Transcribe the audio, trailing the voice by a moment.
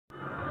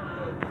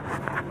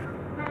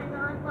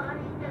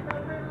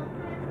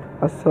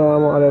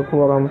Assalamu alaikum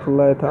wa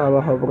rahmatullahi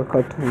ta'ala wa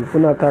barakatuhu.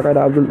 Kuna tare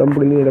da Abdul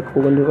Birni ne daga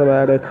kogon dutse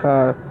bayan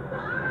ka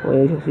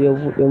wani shi ya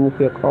buɗe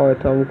muku ya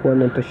kawata muku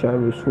wannan tasha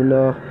mai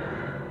suna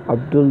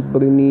Abdul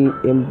Birni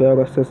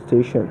Embarrassment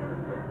Station,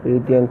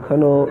 Radio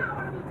Kano,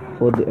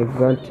 for the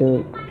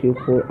exciting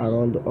people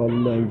around all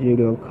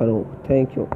Nigerian Kano. Thank you.